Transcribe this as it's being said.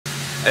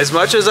As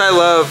much as I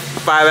love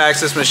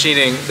 5-axis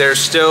machining, there's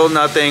still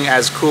nothing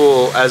as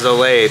cool as a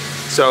lathe.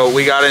 So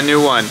we got a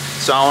new one.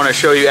 So I want to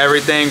show you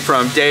everything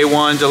from day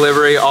one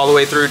delivery all the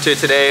way through to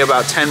today,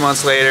 about 10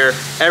 months later.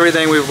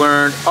 Everything we've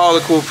learned, all the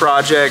cool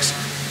projects.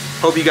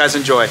 Hope you guys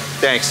enjoy.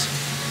 Thanks.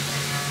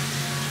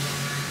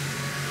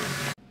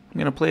 I'm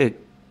going to play a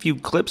few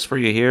clips for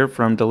you here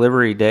from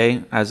delivery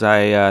day as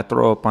I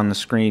throw up on the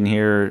screen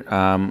here,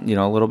 you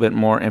know, a little bit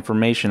more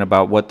information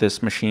about what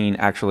this machine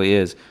actually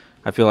is.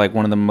 I feel like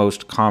one of the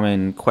most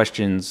common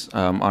questions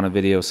on a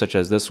video such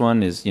as this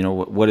one is, you know,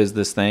 what is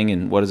this thing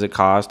and what does it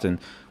cost and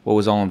what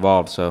was all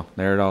involved. So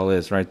there it all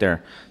is right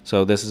there.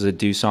 So this is a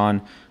Doosan.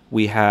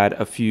 We had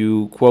a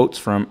few quotes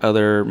from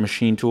other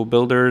machine tool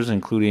builders,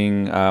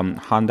 including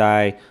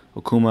Hyundai,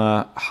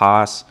 Okuma,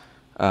 Haas.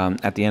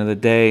 At the end of the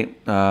day,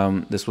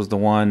 this was the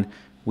one.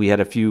 We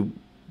had a few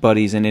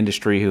buddies in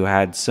industry who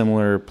had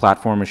similar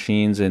platform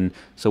machines, and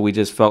so we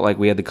just felt like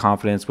we had the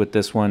confidence with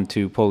this one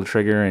to pull the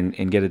trigger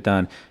and get it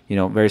done. You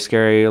know, very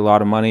scary, a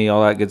lot of money,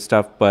 all that good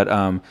stuff, but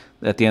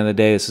at the end of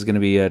the day, this is going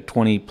to be a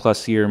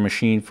 20+ year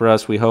machine for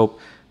us, we hope.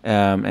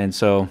 And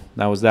so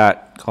that was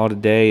that. Call it a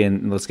day,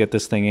 and let's get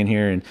this thing in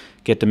here and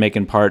get to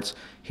making parts.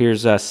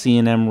 Here's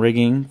C&M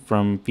Rigging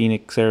from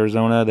Phoenix,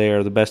 Arizona. They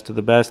are the best of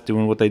the best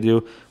doing what they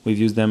do. We've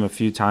used them a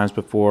few times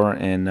before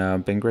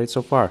and been great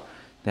so far.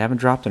 They haven't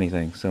dropped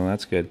anything, so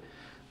that's good.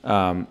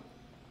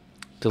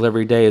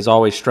 Delivery day is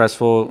always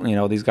stressful. You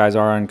know, these guys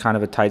are on kind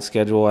of a tight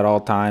schedule at all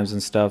times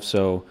and stuff,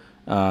 so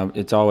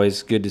it's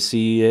always good to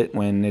see it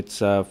when it's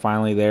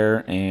finally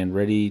there and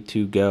ready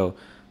to go.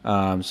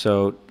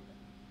 So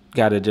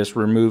got to just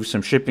remove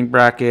some shipping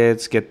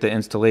brackets, get the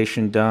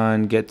installation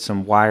done, get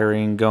some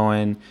wiring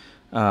going.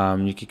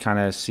 You could kind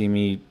of see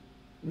me,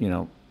 you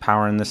know,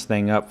 powering this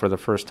thing up for the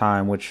first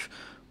time, which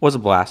was a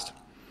blast.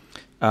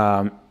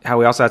 How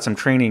we also had some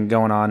training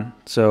going on.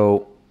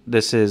 So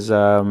this is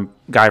a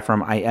guy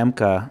from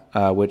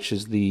IMCA, which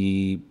is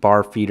the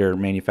bar feeder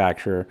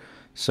manufacturer.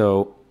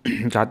 So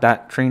got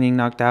that training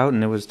knocked out,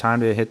 and it was time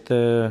to hit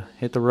the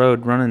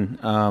road running.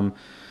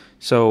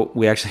 So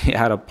we actually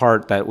had a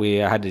part that we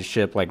had to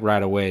ship like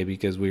right away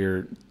because we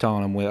were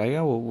telling them, like,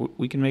 oh, well,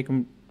 we can make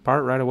them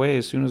part right away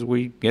as soon as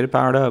we get it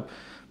powered up.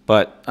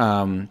 But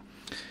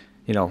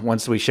you know,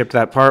 once we shipped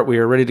that part, we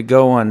were ready to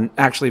go on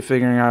actually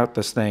figuring out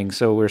this thing.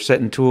 So we're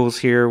setting tools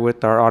here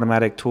with our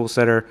automatic tool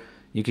setter.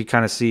 You could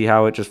kind of see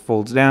how it just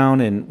folds down,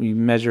 and we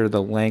measure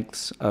the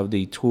lengths of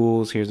the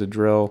tools. Here's a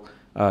drill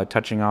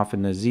touching off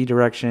in the Z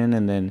direction,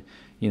 and then,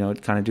 you know,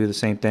 kind of do the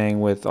same thing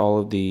with all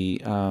of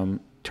the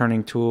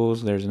turning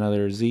tools. There's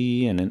another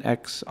Z and an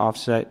X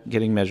offset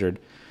getting measured.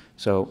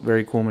 So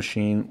very cool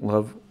machine.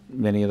 Love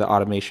many of the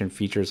automation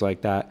features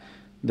like that.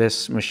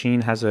 This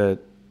machine has a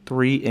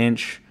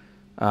 3-inch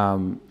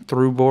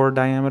through bore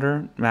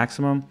diameter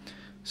maximum.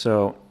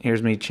 So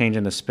here's me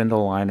changing the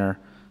spindle liner.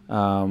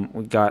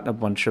 We got a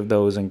bunch of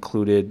those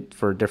included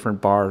for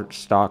different bar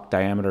stock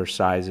diameter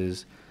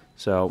sizes.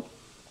 So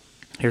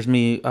here's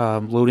me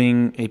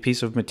loading a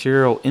piece of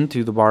material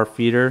into the bar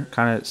feeder.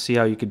 Kind of see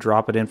how you could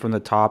drop it in from the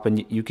top,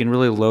 and you can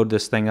really load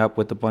this thing up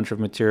with a bunch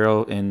of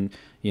material and,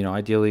 you know,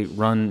 ideally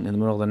run in the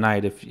middle of the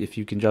night if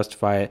you can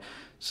justify it.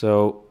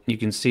 So you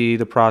can see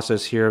the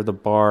process here of the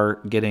bar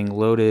getting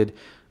loaded,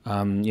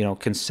 you know,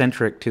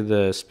 concentric to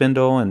the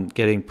spindle and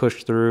getting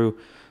pushed through.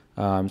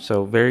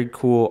 So very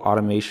cool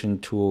automation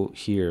tool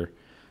here.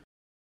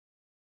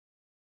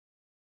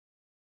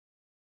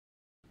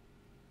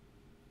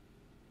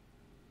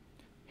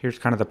 Here's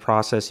kind of the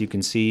process. You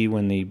can see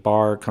when the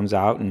bar comes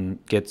out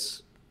and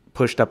gets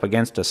pushed up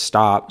against a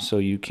stop, so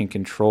you can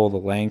control the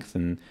length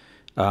and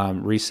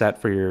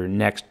reset for your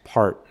next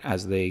part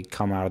as they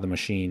come out of the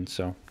machine.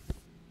 So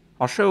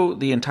I'll show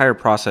the entire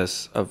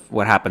process of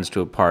what happens to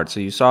a part. So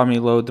you saw me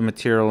load the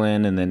material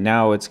in, and then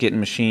now it's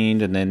getting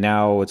machined, and then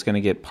now it's going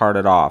to get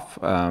parted off.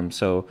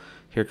 So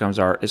here comes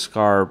our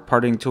ISCAR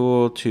parting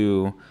tool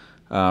to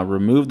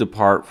remove the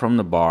part from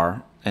the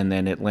bar, and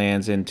then it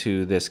lands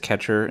into this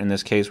catcher. In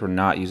this case, we're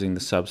not using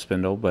the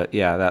sub-spindle, but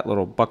yeah, that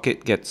little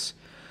bucket gets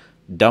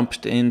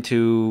dumped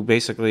into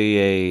basically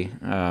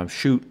a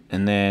chute,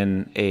 and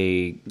then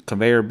a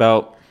conveyor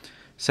belt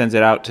sends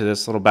it out to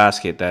this little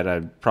basket that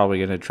I'm probably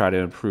going to try to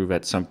improve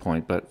at some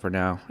point, but for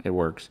now it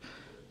works.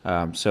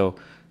 So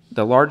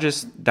the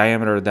largest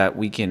diameter that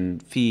we can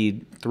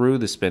feed through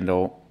the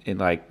spindle, and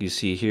like you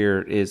see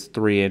here, is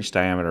 3-inch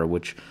diameter,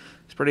 which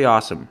is pretty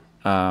awesome.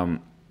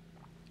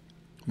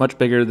 Much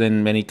bigger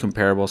than many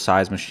comparable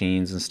size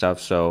machines and stuff,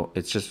 so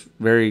it's just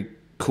very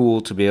cool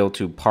to be able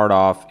to part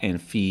off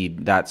and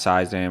feed that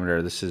size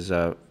diameter. This is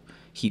a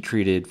heat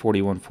treated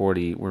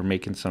 4140. We're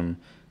making some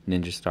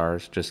Ninja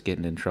Stars, just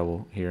getting in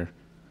trouble here,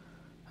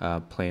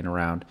 playing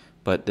around.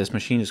 But this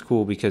machine is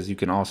cool because you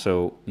can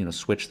also, you know,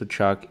 switch the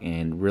chuck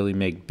and really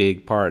make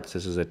big parts.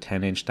 This is a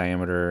 10-inch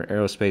diameter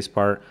aerospace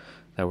part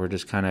that we're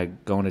just kind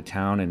of going to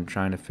town and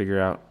trying to figure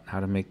out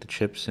how to make the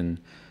chips and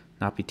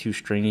not be too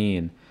stringy.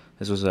 And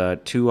this was a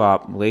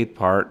 2-op lathe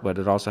part, but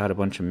it also had a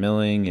bunch of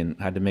milling and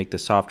had to make the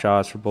soft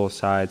jaws for both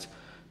sides.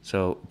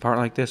 So a part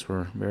like this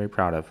we're very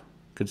proud of.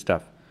 Good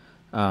stuff.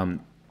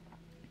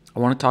 I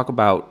want to talk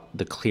about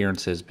the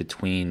clearances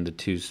between the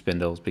two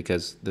spindles,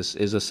 because this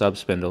is a sub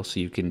spindle, so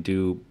you can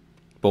do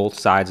both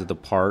sides of the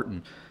part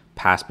and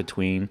pass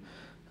between.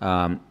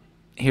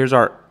 Here's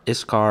our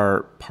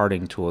ISCAR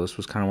parting tool. This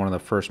was kind of one of the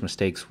first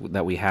mistakes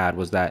that we had,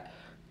 was that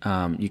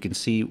you can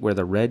see where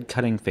the red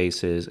cutting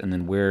face is and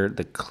then where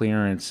the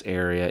clearance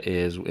area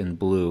is in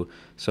blue.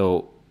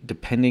 So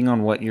depending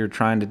on what you're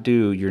trying to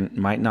do, you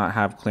might not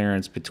have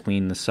clearance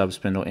between the sub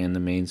spindle and the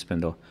main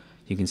spindle.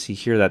 You can see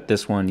here that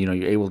this one, you're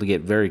able to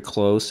get very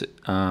close,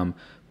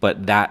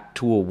 but that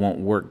tool won't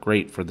work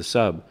great for the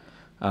sub.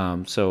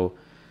 So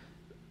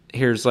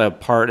here's a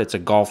part, it's a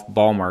golf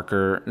ball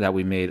marker that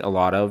we made a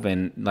lot of,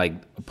 and like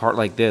a part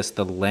like this,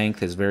 the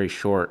length is very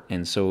short,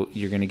 and so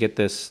you're going to get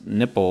this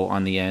nipple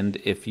on the end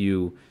if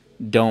you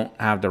don't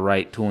have the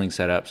right tooling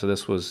set up. So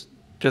this was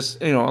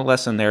just a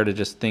lesson there to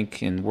just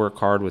think and work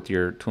hard with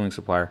your tooling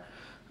supplier.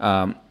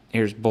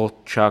 Here's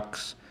both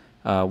chucks.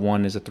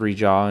 One is a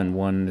 3-jaw and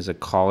one is a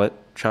Collet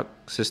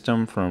chuck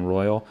system from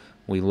Royal.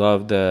 We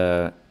love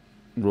the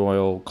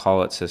Royal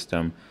Collet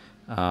system.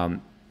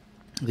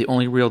 The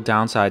only real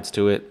downsides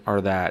to it are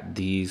that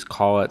these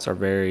collets are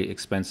very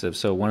expensive.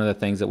 So one of the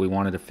things that we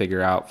wanted to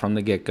figure out from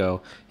the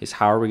get-go is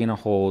how are we going to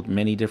hold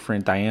many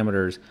different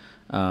diameters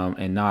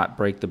and not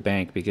break the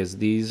bank, because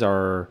these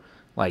are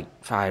like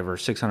 $500 or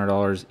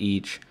 $600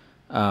 each.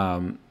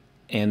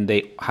 And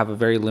they have a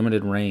very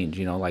limited range.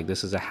 Like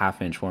this is a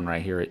 1/2 inch one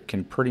right here. It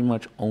can pretty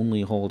much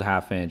only hold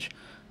 1/2 inch.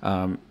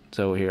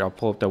 So here, I'll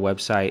pull up their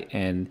website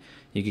and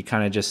you can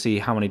kind of just see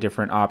how many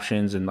different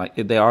options, and like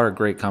they are a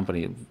great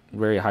company,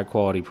 very high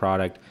quality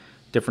product,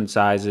 different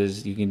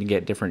sizes, you can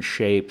get different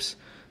shapes,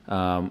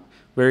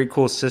 very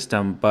cool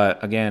system.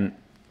 But again,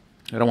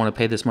 I don't want to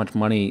pay this much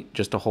money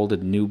just to hold a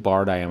new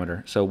bar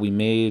diameter. So we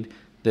made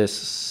this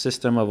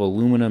system of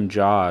aluminum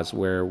jaws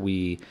where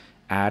we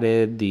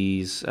added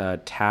these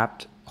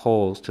tapped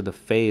holes to the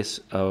face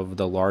of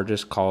the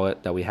largest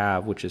collet that we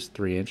have, which is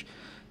 3 inch.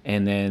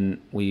 And then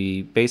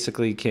we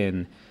basically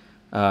can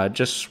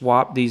just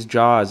swap these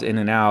jaws in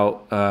and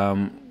out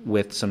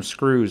with some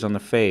screws on the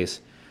face.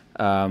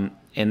 And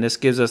this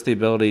gives us the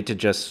ability to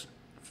just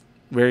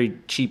very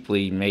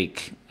cheaply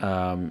make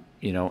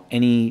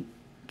any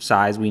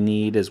size we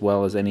need, as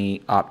well as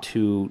any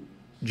obtuse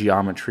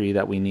geometry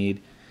that we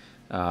need.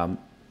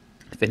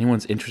 If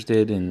anyone's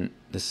interested in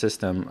the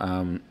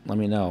system, let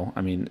me know.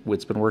 I mean,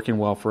 it's been working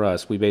well for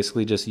us. We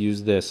basically just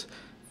use this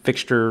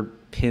fixture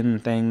pin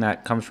thing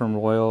that comes from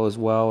Royal as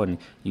well, and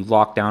you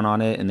lock down on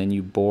it and then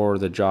you bore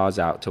the jaws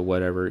out to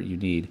whatever you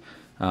need.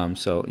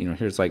 So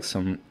here's like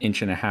some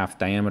 1.5 inch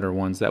diameter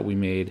ones that we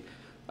made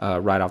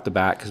right off the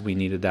bat because we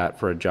needed that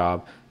for a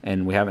job,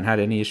 and we haven't had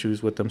any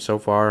issues with them so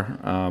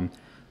far.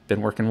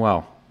 Been working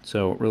well,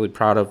 so really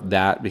proud of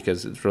that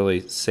because it's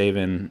really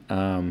saving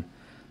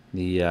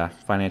the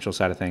financial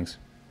side of things.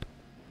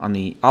 On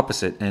the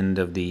opposite end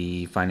of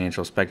the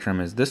financial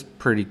spectrum is this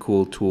pretty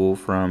cool tool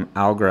from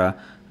Algra.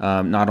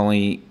 Not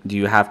only do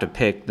you have to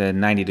pick the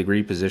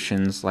 90-degree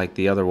positions like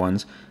the other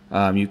ones,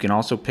 you can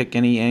also pick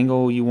any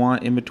angle you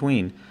want in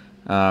between.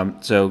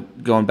 So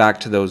going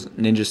back to those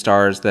ninja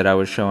stars that I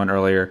was showing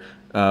earlier,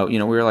 we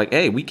were like,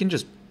 hey, we can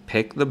just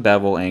pick the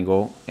bevel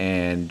angle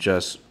and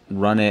just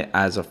run it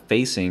as a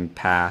facing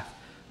path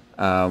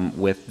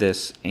with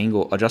this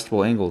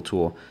adjustable angle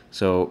tool.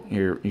 So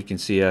here you can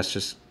see us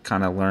just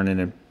kind of learning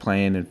and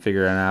playing and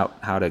figuring out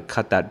how to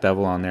cut that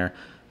bevel on there.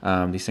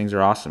 These things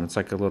are awesome. It's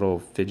like a little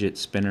fidget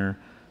spinner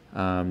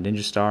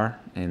ninja star,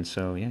 and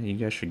so yeah, you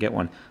guys should get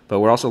one. But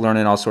we're also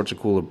learning all sorts of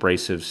cool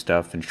abrasive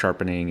stuff and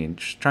sharpening and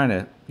just trying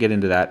to get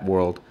into that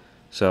world.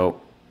 So,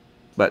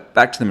 but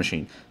back to the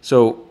machine.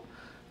 So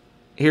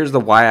here's the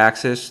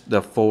y-axis.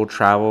 The full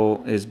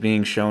travel is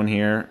being shown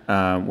here,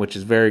 which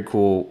is a very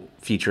cool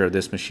feature of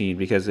this machine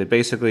because it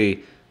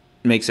basically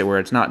makes it where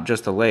it's not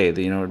just a lathe.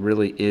 It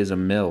really is a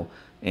mill,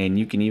 and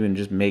you can even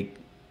just make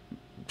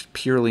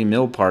purely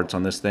mill parts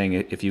on this thing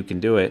if you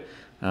can do it.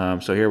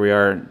 So here we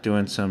are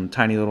doing some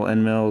tiny little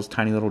end mills,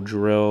 tiny little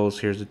drills.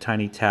 Here's a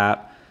tiny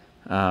tap.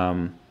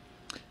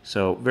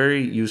 So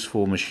very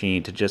useful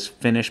machine to just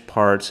finish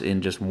parts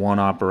in just one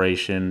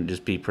operation,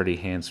 just be pretty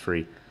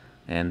hands-free.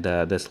 And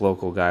this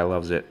local guy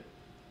loves it.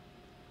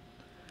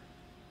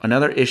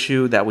 Another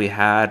issue that we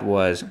had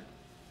was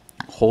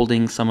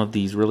holding some of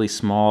these really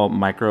small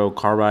micro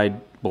carbide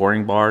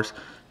boring bars.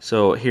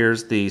 So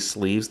here's the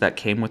sleeves that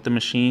came with the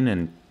machine,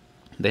 and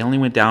they only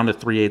went down to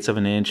 3/8 of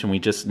an inch, and we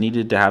just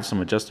needed to have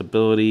some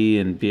adjustability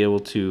and be able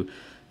to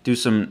do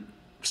some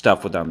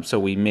stuff with them. So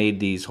we made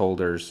these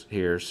holders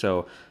here.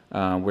 So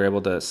we're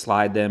able to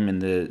slide them in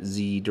the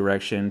Z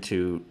direction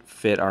to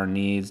fit our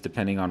needs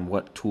depending on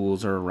what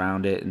tools are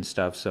around it and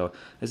stuff. So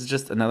this is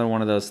just another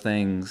one of those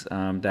things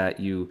that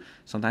you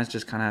sometimes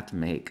just kind of have to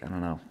make. I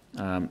don't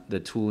know. The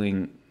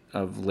tooling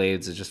of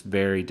lathes is just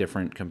very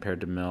different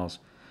compared to mills.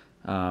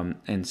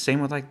 And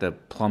same with like the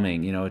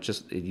plumbing, it's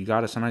just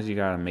sometimes you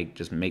gotta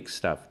make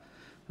stuff.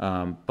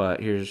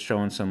 But here's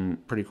showing some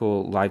pretty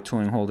cool live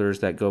tooling holders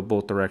that go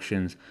both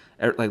directions.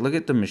 Like, look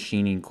at the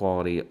machining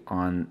quality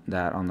on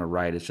that on the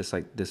right. It's just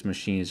like this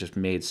machine is just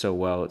made so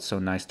well. It's so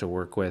nice to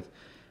work with.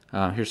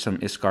 Here's some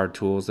ISCAR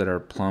tools that are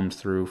plumbed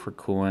through for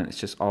coolant. It's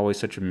just always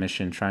such a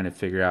mission trying to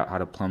figure out how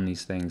to plumb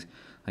these things.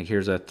 Like,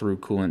 here's a through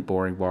coolant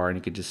boring bar, and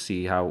you could just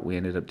see how we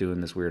ended up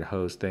doing this weird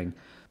hose thing.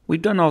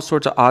 We've done all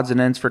sorts of odds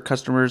and ends for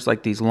customers,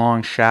 like these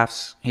long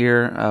shafts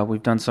here.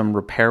 We've done some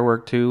repair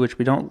work too, which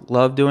we don't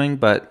love doing,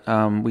 but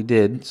we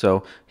did.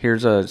 So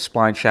here's a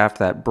spline shaft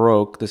that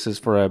broke. This is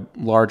for a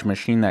large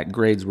machine that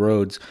grades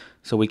roads.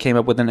 So we came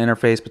up with an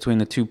interface between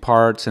the two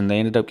parts, and they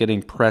ended up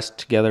getting pressed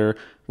together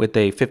with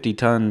a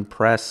 50-ton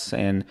press.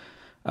 And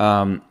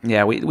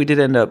yeah, we did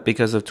end up,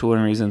 because of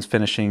tooling reasons,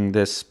 finishing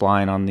this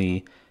spline on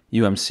the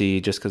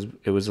UMC just because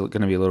it was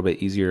going to be a little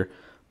bit easier.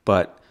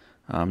 But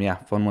yeah,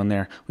 fun one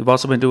there. We've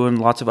also been doing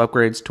lots of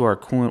upgrades to our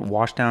coolant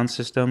washdown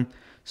system.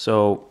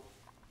 So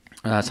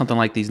something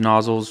like these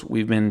nozzles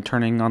we've been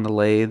turning on the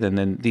lathe, and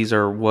then these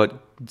are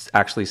what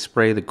actually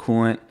spray the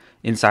coolant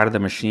inside of the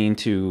machine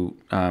to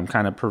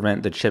kind of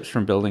prevent the chips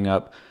from building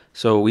up.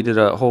 So we did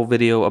a whole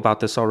video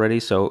about this already,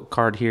 so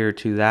card here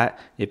to that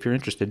if you're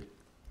interested.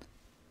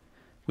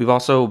 We've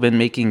also been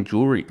making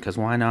jewelry, because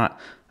why not?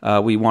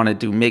 We wanted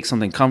to make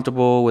something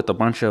comfortable with a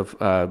bunch of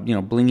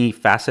blingy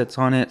facets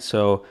on it.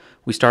 So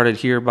we started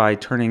here by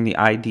turning the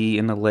ID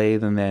in the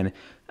lathe, and then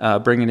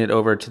bringing it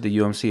over to the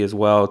UMC as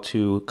well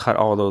to cut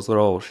all those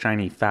little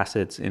shiny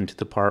facets into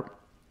the part.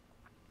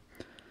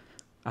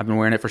 I've been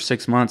wearing it for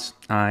 6 months.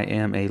 I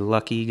am a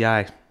lucky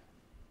guy.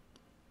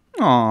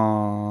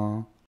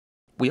 Aww.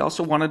 We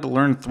also wanted to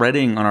learn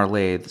threading on our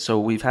lathe. So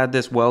we've had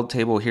this weld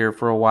table here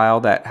for a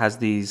while that has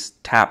these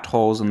tapped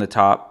holes in the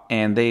top,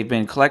 and they've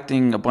been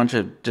collecting a bunch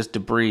of just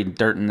debris,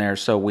 dirt in there.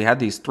 So we had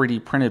these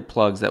 3D printed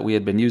plugs that we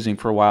had been using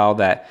for a while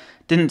that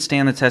didn't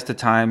stand the test of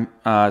time.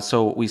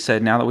 So we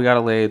said, now that we got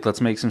a lathe,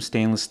 let's make some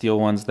stainless steel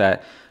ones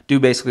that do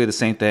basically the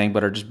same thing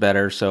but are just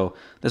better. So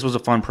this was a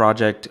fun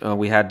project.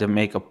 We had to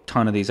make a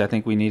ton of these. I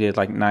think we needed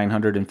like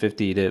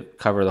 950 to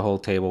cover the whole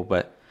table,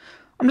 but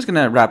I'm just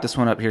going to wrap this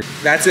one up here.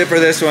 That's it for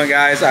this one,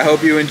 guys. I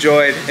hope you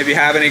enjoyed. If you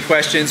have any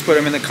questions, put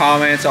them in the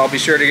comments. I'll be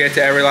sure to get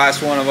to every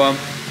last one of them.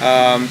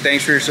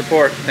 Thanks for your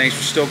support. Thanks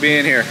for still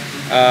being here.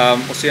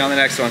 We'll see you on the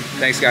next one.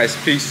 Thanks, guys.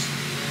 Peace.